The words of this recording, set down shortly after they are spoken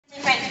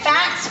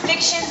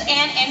observations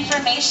and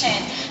information.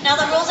 Now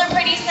the rules are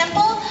pretty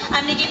simple.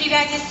 I'm going to give you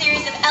guys a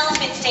series of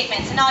elephant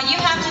statements, and all you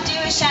have to do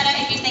is shout out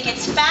if you think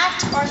it's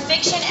fact or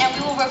fiction, and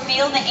we will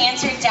reveal the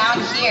answer down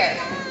here.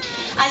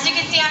 As you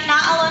can see, I'm not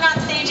alone on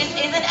stage. This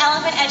is an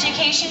elephant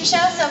education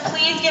show, so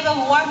please give a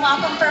warm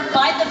welcome for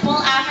Bud, the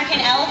bull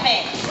African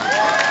elephant.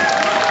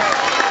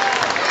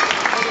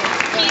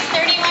 He's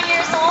 31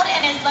 years old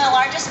and is the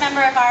largest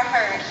member of our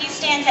herd. He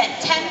stands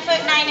at 10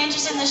 foot 9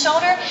 inches in the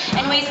shoulder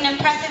and weighs an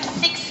impressive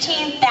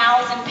 16,000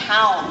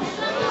 pounds.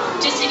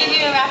 Just to give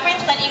you a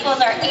reference, that equals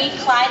our 8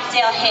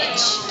 Clydesdale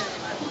hitch.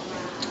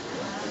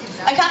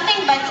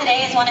 Accompanying Bud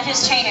today is one of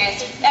his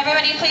trainers.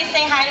 Everybody please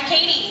say hi to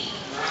Katie.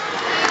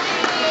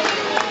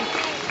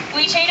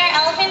 We train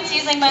our elephants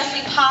using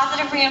mostly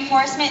positive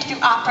reinforcement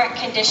through operant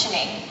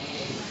conditioning.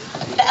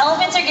 The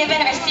elephants are given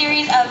a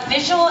series of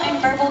visual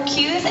and verbal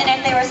cues, and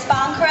if they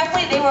respond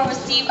correctly, they will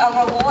receive a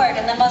reward.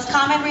 And the most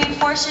common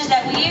reinforcers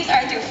that we use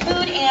are through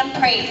food and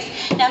praise.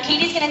 Now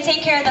Katie's going to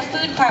take care of the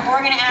food part, but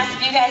we're going to ask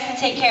if you guys can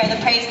take care of the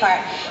praise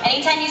part.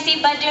 Anytime you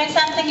see Bud doing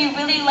something you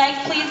really like,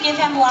 please give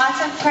him lots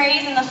of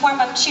praise in the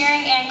form of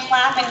cheering and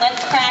clapping.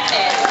 Let's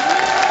practice.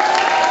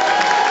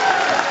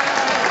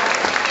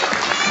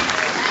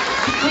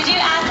 We do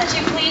ask that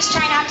you please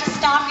try not to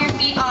stomp your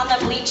feet on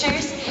the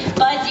bleachers.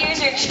 Bud's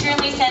ears are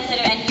extremely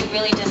sensitive and he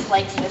really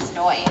dislikes this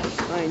noise.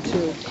 Mine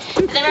too.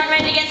 Is everyone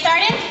ready to get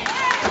started?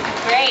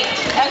 Great.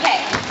 Okay,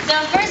 so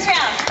first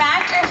round,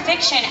 fact or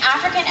fiction?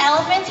 African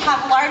elephants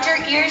have larger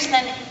ears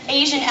than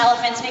Asian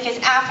elephants because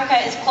Africa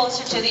is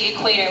closer to the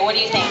equator. What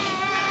do you think?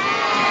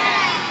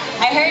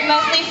 I heard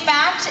mostly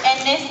fact, and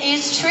this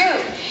is true.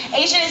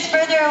 Asia is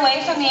further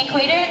away from the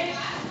equator.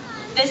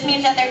 This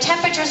means that their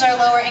temperatures are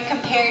lower and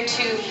compared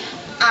to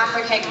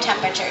African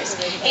temperatures.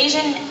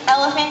 Asian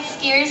elephants'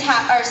 ears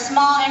are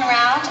small and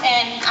round,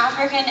 and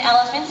African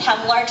elephants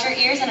have larger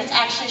ears, and it's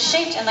actually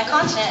shaped in the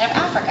continent of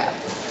Africa.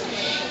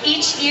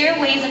 Each ear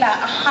weighs about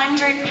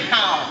 100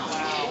 pounds.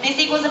 This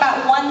equals about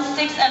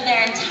 1/6 of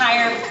their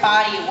entire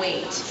body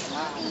weight.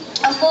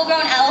 A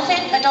full-grown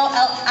elephant, adult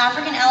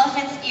African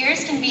elephant's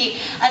ears can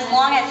be as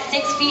long as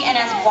 6 feet and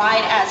as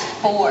wide as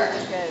 4.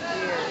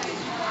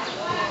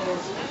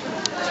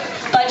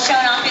 Bud's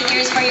showing off his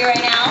ears for you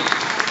right now.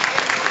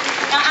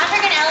 Now,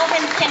 African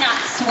elephants cannot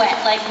sweat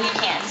like we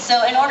can,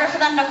 so in order for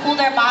them to cool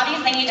their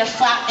bodies, they need to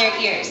flap their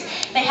ears.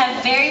 They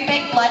have very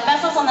big blood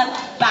vessels on the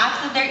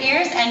backs of their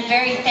ears and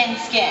very thin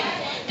skin.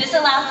 This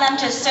allows them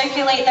to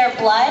circulate their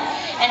blood,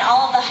 and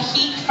all of the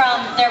heat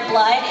from their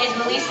blood is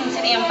released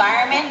into the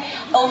environment,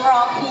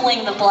 overall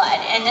cooling the blood.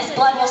 And this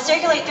blood will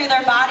circulate through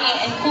their body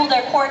and cool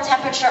their core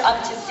temperature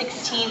up to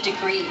 16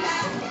 degrees.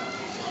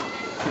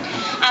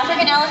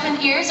 African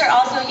elephant ears are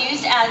also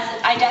used as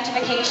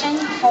identification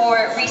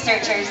for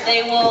researchers.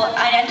 They will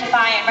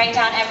identify and write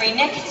down every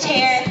nick,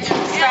 tear,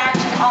 scratch,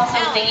 and also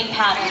vein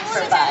pattern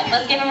for Bud.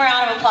 Let's give him a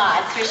round of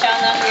applause for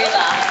showing those ears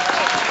off.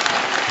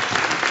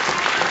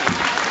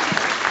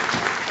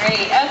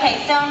 Great.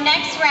 Okay, so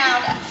next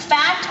round,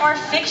 fact or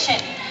fiction?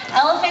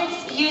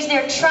 Elephants use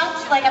their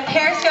trunks like a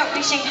periscope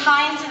reaching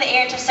high into the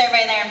air to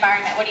survey their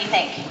environment. What do you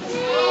think?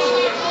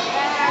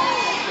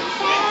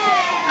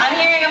 I'm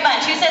hearing a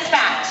bunch. Who says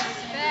fact?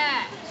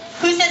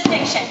 Who says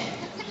fiction?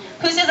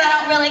 Who says I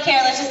don't really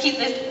care, let's just keep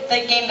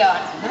the game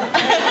going?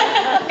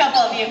 A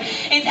couple of you.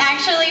 It's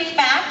actually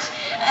fact.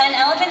 An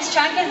elephant's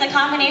trunk is a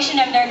combination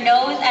of their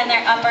nose and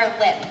their upper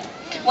lip.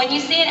 When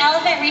you see an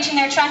elephant reaching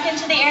their trunk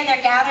into the air,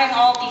 they're gathering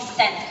all of these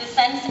scents. The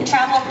scents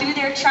travel through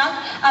their trunk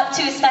up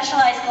to a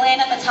specialized gland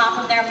at the top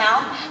of their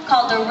mouth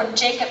called the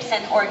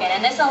Jacobson organ.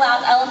 And this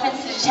allows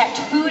elephants to detect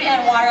food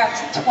and water up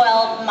to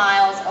 12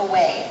 miles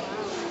away.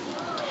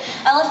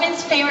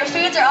 Elephants' favorite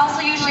foods are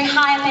also usually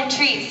high up in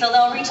trees, so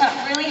they'll reach up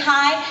really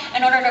high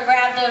in order to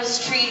grab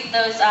those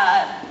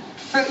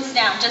fruits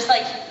down, just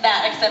like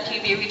that, except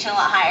you'd be reaching a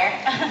lot higher.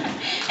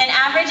 An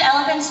average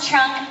elephant's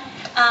trunk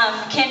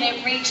can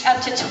reach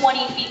up to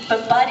 20 feet,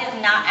 but Bud is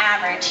not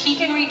average. He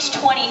can reach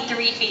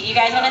 23 feet. You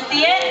guys want to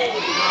see it?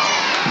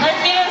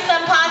 Let's give him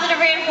some positive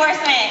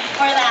reinforcement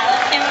for that.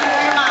 Let's give him a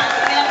response.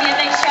 It's going to be a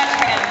big stretch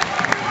for him.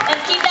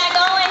 Let's keep that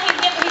going.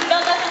 He's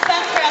built up his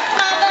best for us.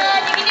 Come on,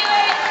 Bud. You can do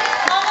it.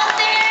 Almost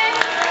there.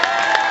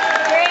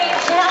 Great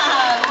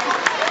job.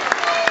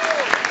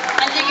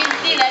 As you can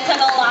see, that took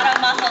a lot of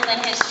muscles in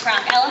his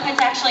trunk. Elephants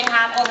actually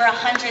have over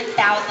 100,000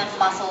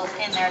 muscles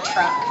in their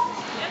trunk.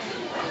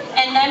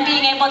 And them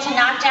being able to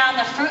knock down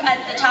the fruit at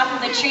the top of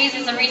the trees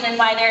is the reason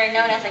why they're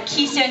known as a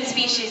keystone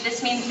species.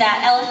 This means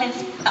that elephants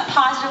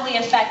positively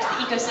affect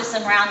the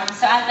ecosystem around them.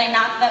 So as they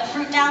knock that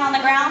fruit down on the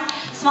ground,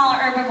 smaller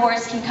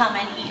herbivores can come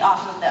and eat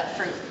off of that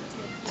fruit.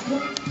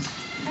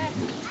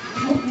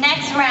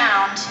 Next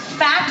round,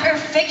 fact or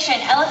fiction?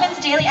 Elephants'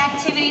 daily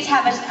activities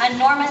have an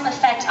enormous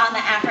effect on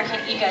the African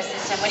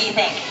ecosystem. What do you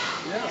think?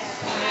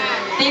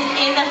 This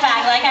is a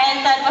fact. Like I had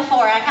said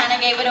before, I kind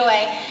of gave it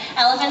away.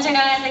 Elephants are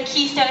known as a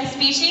keystone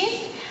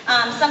species.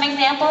 Some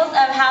examples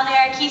of how they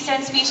are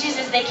keystone species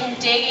is they can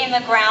dig in the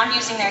ground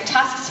using their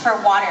tusks for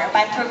water.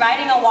 By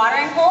providing a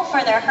watering hole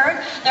for their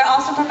herd, they're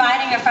also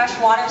providing a fresh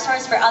water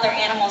source for other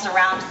animals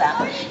around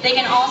them. They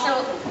can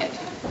also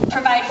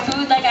provide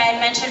food, like I had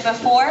mentioned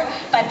before,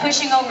 by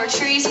pushing over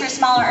trees for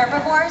smaller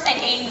herbivores and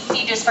aiding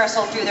seed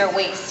dispersal through their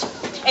waste.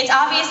 It's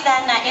obvious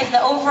then that if the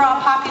overall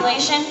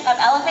population of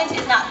elephants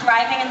is not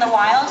thriving in the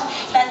wild,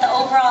 that the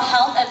overall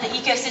health of the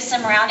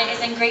ecosystem around it is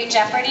in great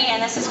jeopardy,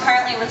 and this is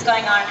currently what's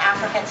going on in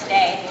Africa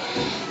today.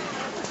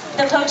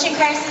 The poaching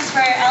crisis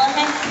for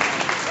elephants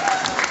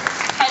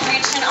has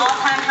reached an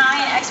all-time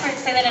high, and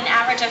experts say that an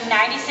average of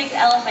 96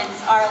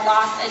 elephants are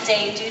lost a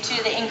day due to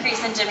the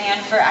increase in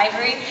demand for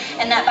ivory,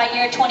 and that by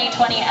year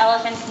 2020,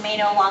 elephants may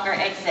no longer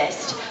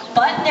exist.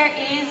 But there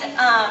is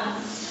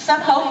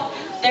some hope.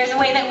 There's a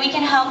way that we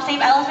can help save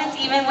elephants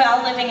even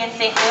while living in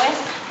St. Louis.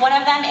 One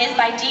of them is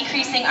by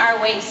decreasing our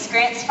waste.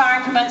 Grant's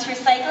Farm promotes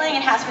recycling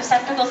and has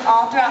receptacles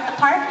all throughout the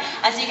park.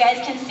 As you guys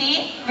can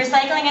see,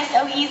 recycling is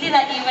so easy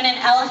that even an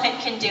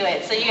elephant can do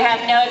it. So you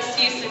have no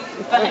excuse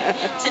but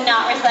to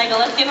not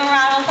recycle. Let's give them a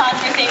round of applause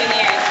for saving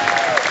the earth.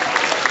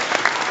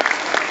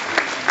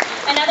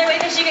 Another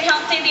way that you can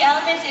help save the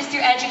elephants is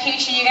through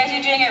education. You guys are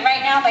doing it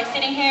right now by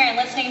sitting here and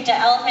listening to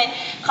elephant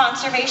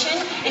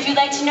conservation. If you'd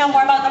like to know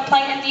more about the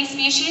plight of these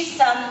species,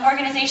 some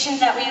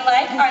organizations that we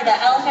like are the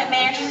Elephant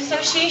Managers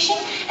Association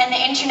and the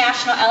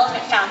International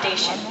Elephant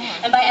Foundation.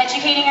 And by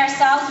educating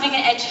ourselves, we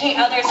can educate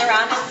others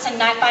around us to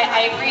not buy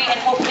ivory and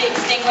hopefully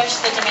extinguish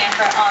the demand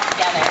for it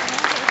altogether.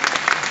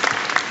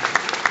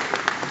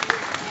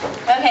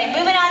 Okay,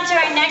 moving on to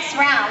our next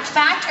round.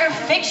 Fact or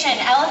fiction?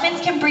 Elephants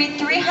can breathe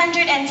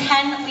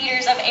 310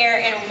 liters of air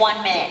in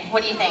 1 minute.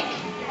 What do you think?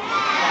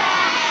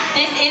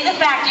 This is a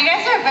fact. You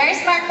guys are a very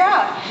smart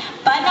crowd.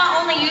 Bud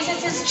not only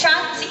uses his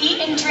trunk to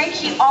eat and drink,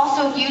 he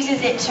also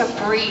uses it to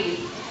breathe.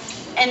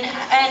 And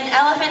an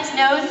elephant's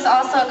nose is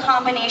also a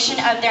combination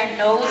of their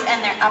nose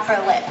and their upper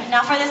lip.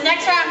 Now for this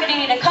next round, I'm going to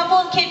need a couple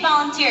of kid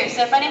volunteers.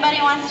 So if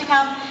anybody wants to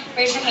come,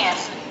 raise your hand.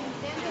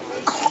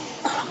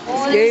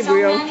 Oh,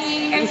 Gabriel. So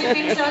many. You guys are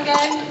being so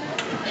good.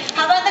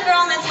 How about the girl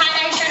in the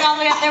tie-dye shirt all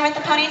the way up there with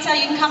the ponytail?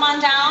 You can come on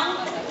down.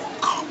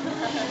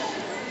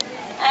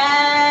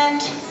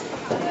 And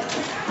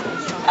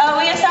oh,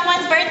 we have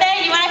someone's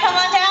birthday. You want to come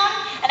on down?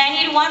 And I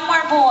need one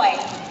more boy,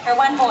 or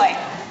one boy.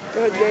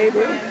 Good,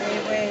 Gabriel.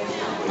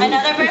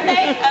 Another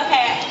birthday?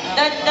 Okay.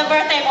 The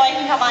birthday boy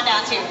can come on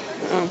down too.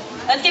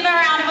 Let's give him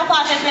a round of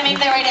applause as they make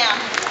their way down.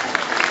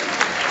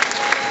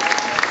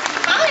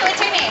 Hi, what's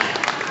your name?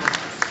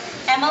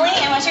 Emily,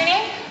 and what's your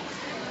name?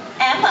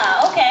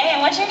 Emma, okay,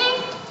 and what's your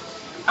name?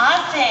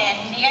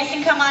 Austin. You guys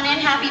can come on in.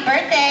 Happy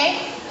birthday.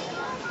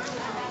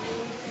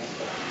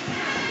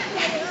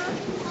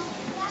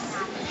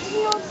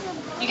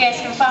 You guys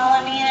can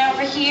follow me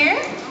over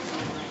here.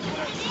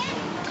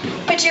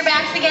 Put your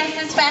backs against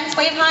this fence.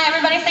 Wave hi.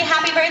 Everybody say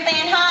happy birthday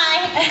and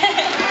hi.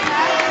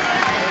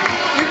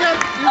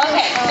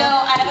 Okay, so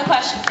I have a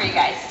question for you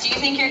guys. Do you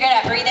think you're good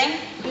at breathing?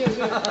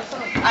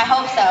 I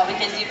hope so,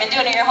 because you've been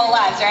doing it your whole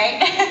lives,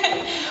 right?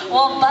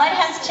 Well, Bud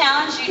has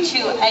challenged you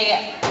to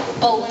a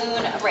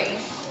balloon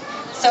race.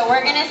 So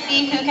we're going to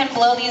see who can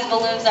blow these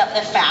balloons up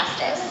the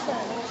fastest.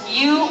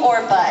 You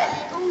or Bud.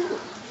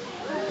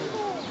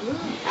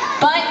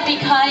 But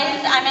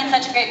because I'm in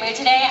such a great mood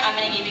today, I'm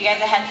going to give you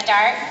guys a head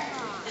start.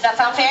 Does that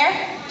sound fair?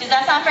 Does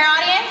that sound fair,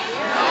 audience?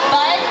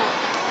 Bud?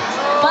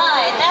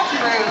 Bud, that's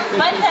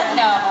rude. Bud says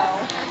no.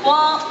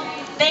 Well,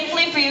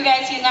 thankfully for you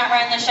guys, he's not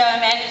running the show,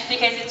 and just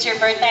because it's your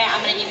birthday, I'm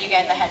going to give you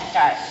guys a head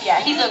start. Yeah,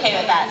 he's okay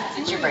with that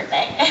since it's your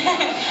birthday.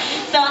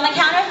 So on the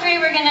count of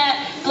 3, we're going to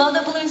blow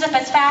the balloons up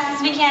as fast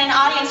as we can, and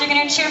audience, you're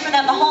going to cheer for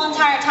them the whole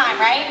entire time,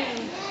 right?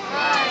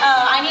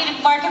 Oh, I need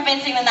more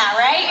convincing than that,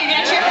 right? You're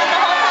going to cheer for them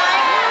the whole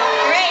time?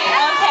 Great,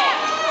 okay.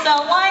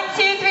 So 1,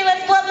 2, 3,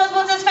 let's blow those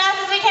balloons as fast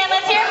as we can.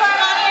 Let's hear it for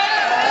our audience.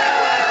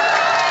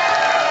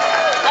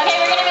 Okay,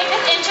 we're going to make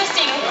this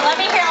interesting. Let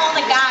me hear all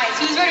the guys.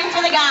 Who's rooting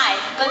for the guys?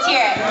 Let's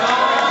hear it.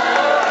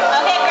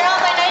 Okay,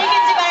 girls, I know you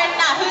can do better than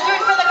that. Who's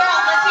rooting for the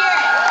girls? Let's hear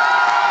it.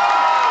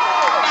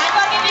 Guys,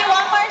 I'll give you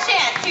one more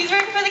chance. Who's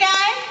rooting for the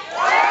guys?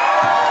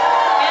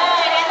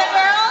 Good. And the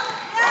girls?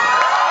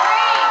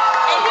 Great.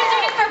 And who's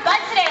rooting for Bud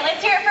today?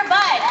 Let's hear it for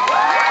Bud.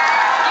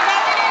 You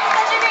guys are doing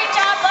such a great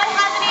job. Bud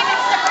hasn't even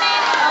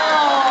started.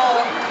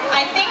 Oh,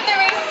 I think the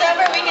race is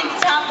over. We can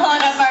stop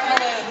blowing up our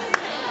balloons.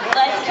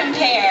 Let's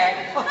compare.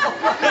 Well,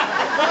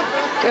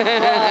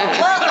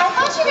 I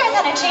thought you guys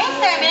had a chance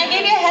there. I mean, I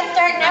gave you a head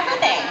start and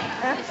everything.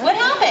 What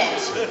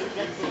happened?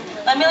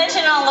 Let me let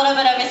you know a little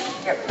bit of his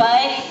secret.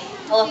 Bud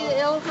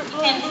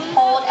can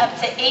hold up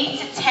to 8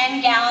 to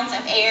 10 gallons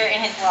of air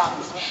in his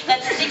lungs.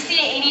 That's 60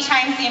 to 80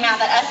 times the amount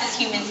that us as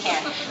humans can.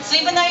 So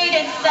even though you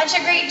did such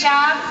a great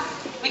job,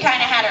 we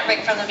kind of had it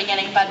rigged from the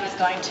beginning. Bud was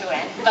going to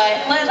win.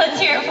 But let's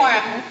hear it for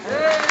him.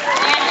 You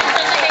guys did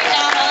such a great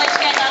job. I'll let you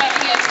guys out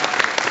over here.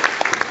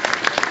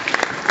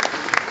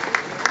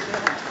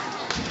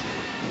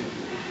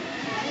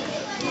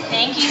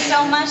 Thank you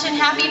so much and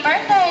happy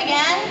birthday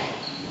again.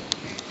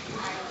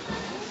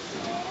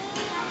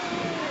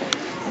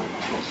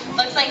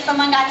 Looks looks like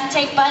someone got to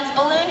take Bud's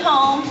balloon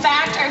home.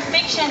 Fact or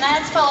fiction,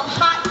 that is full of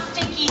hot,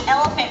 stinky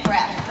elephant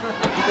breath.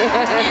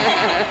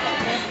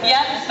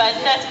 Yep, Bud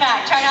says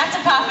fact. Try not to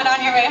pop it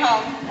on your way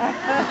home.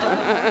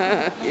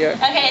 Yeah.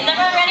 Okay, is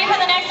everyone ready for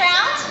the next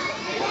round?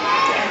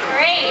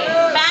 Great.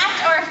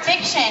 Fact or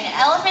fiction,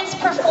 elephants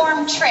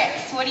perform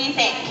tricks. What do you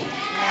think?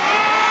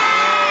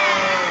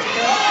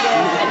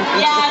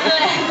 Yeah,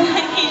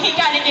 he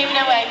kind of gave it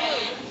away.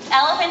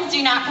 Elephants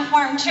do not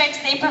perform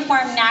tricks, they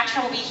perform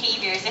natural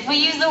behaviors. If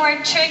we use the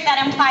word trick, that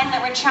implies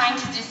that we're trying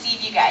to deceive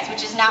you guys,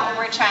 which is not what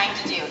we're trying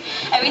to do.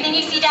 Everything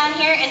you see down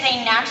here is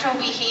a natural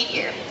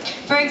behavior.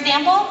 For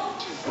example,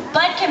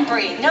 Bud can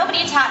breathe.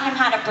 Nobody taught him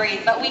how to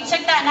breathe, but we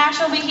took that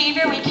natural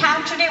behavior, we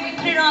captured it, we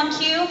put it on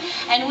cue,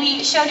 and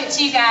we showed it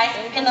to you guys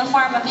in the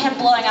form of him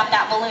blowing up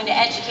that balloon to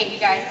educate you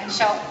guys and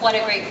show what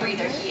a great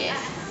breather he is.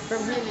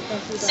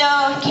 So,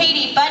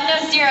 Katie, Bud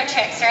knows 0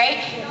 tricks,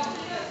 right?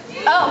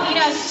 Oh, he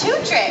knows 2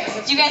 tricks.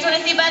 Do you guys want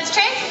to see Bud's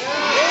tricks?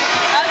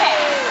 Okay,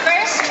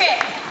 first trick.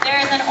 There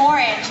is an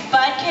orange.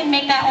 Bud can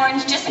make that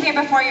orange disappear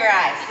before your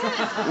eyes.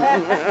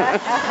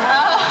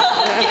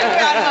 Oh, give a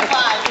round of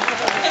applause.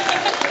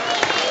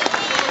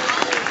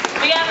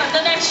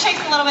 The next trick's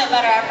a little bit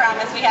better, I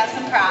promise. We have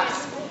some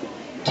props.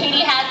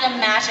 Katie has a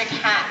magic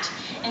hat,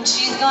 and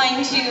she's going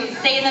to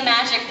say the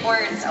magic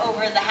words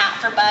over the hat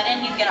for Bud,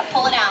 and he's going to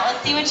pull it out. Let's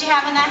see what you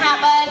have in that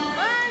hat, Bud.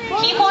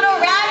 He pulled a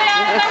rabbit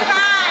out of the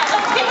hat.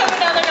 Let's give him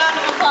another round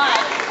of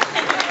applause.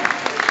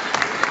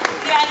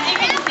 So as you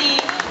can see,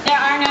 there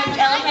are no,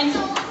 elephants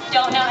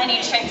don't know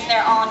any tricks.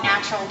 They're all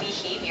natural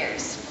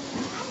behaviors.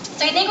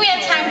 So I think we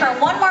have time for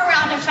one more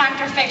round of fact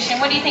or fiction.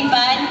 What do you think,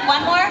 Bud?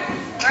 One more?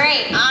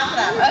 Great,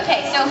 awesome.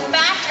 Okay, so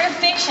fact or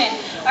fiction.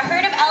 A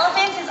herd of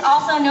elephants is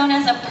also known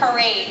as a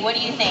parade. What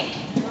do you think?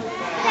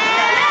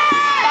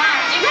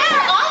 Fact. You guys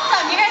are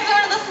awesome. You guys are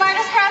one of the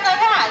smartest crowds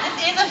I've had.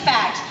 This is a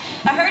fact.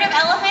 A herd of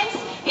elephants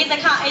is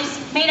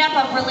made up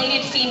of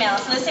related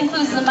females. So this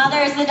includes the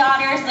mothers, the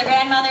daughters, the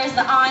grandmothers,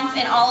 the aunts,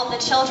 and all of the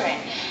children.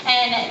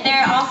 And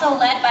they're also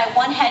led by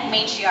one head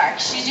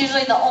matriarch. She's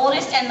usually the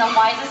oldest and the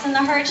wisest in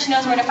the herd. She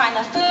knows where to find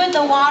the food,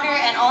 the water,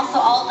 and also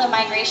all of the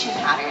migration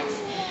patterns.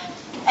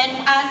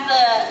 And as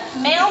the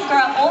males grow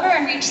up older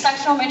and reach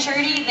sexual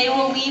maturity, they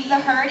will leave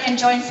the herd and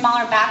join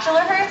smaller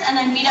bachelor herds and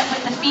then meet up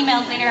with the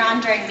females later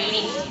on during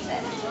mating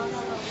season.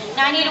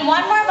 Now I need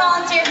one more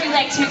volunteer who'd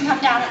like to come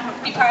down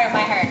and be part of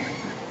my herd.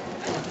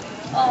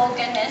 Oh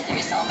goodness,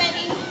 there's so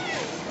many.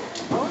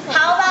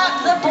 How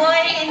about the boy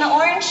in the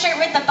orange shirt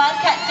with the buzz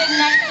cut sitting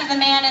next to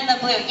the man in the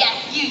blue?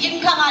 Yes, you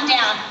can come on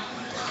down.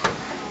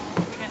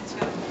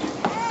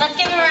 Let's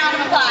give him a round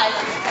of applause.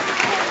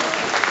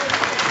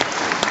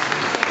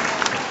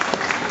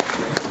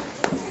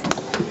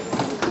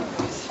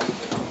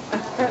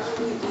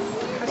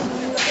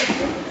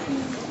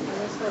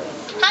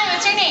 Hi,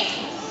 what's your name?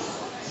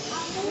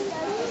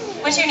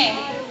 What's your name?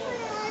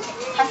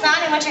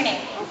 Hassan, and what's your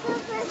name?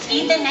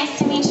 Ethan, nice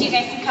to meet you. You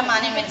guys can come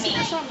on in with me.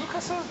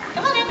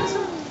 Come on in.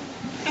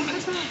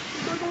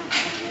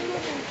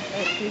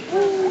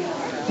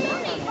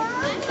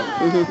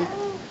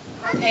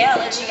 Okay, I'll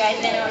let you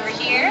guys in over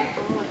here.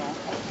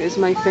 Here's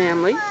my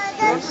family.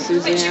 There's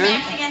Suzanne. Put your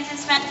backs against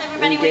his fence,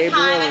 everybody. And Wave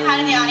Gabriel, hi, wave hi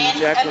to the audience.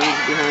 Jackelyn's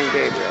behind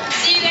Gabriel.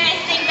 So you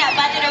guys think that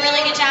Bud did a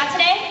really good job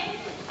today?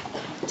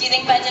 Do you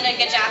think Bud did a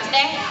good job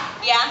today?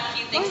 Yeah,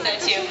 you think so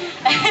too.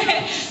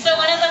 So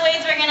one of the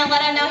ways we're going to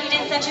let him know he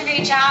did such a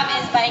great job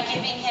is by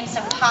giving him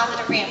some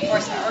positive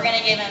reinforcement. We're going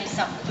to give him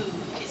some food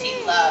because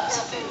he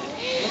loves food.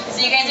 So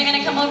you guys are going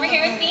to come over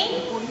here with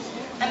me.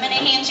 I'm going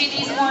to hand you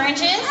these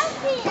oranges.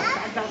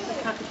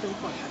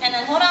 And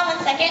then hold on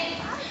one second.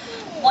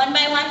 One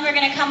by one, we're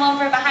going to come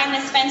over behind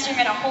this fence. You're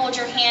going to hold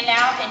your hand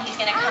out and he's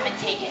going to come and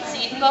take it. So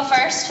you can go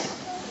first.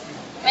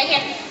 Right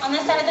here, on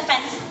this side of the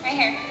fence, right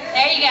here.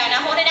 There you go.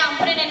 Now hold it out and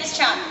put it in his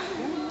trunk.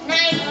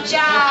 Nice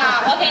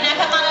job. Okay, now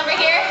come on over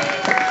here.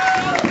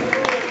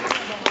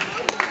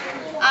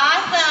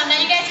 Awesome.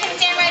 Now you guys can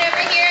stand right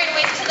over here and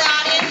wave to the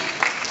audience.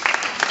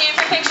 Stand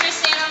for pictures,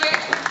 stand over,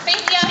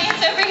 face the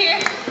audience over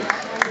here.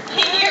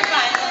 You're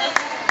fine. So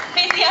let's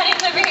face the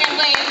audience over here and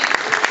wave.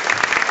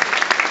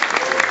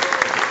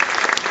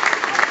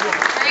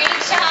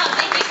 Great job.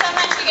 Thank you so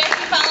much. You guys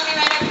can follow me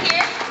right up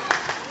here.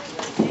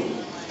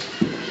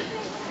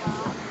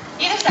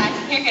 Either side.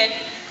 You're good.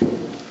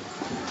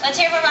 Let's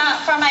hear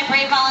from my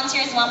brave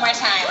volunteers one more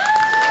time.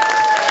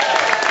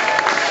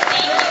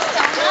 Thank you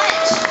so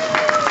much.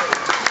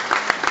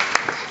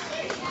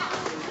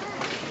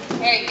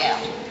 There you go.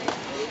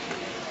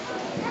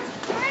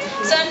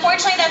 So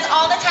unfortunately, that's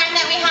all the time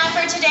that we have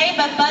for today,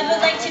 but Bud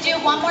would like to do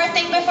one more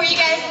thing before you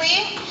guys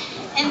leave,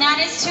 and that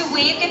is to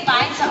wave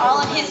goodbye to all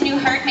of his new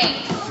herd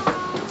mates.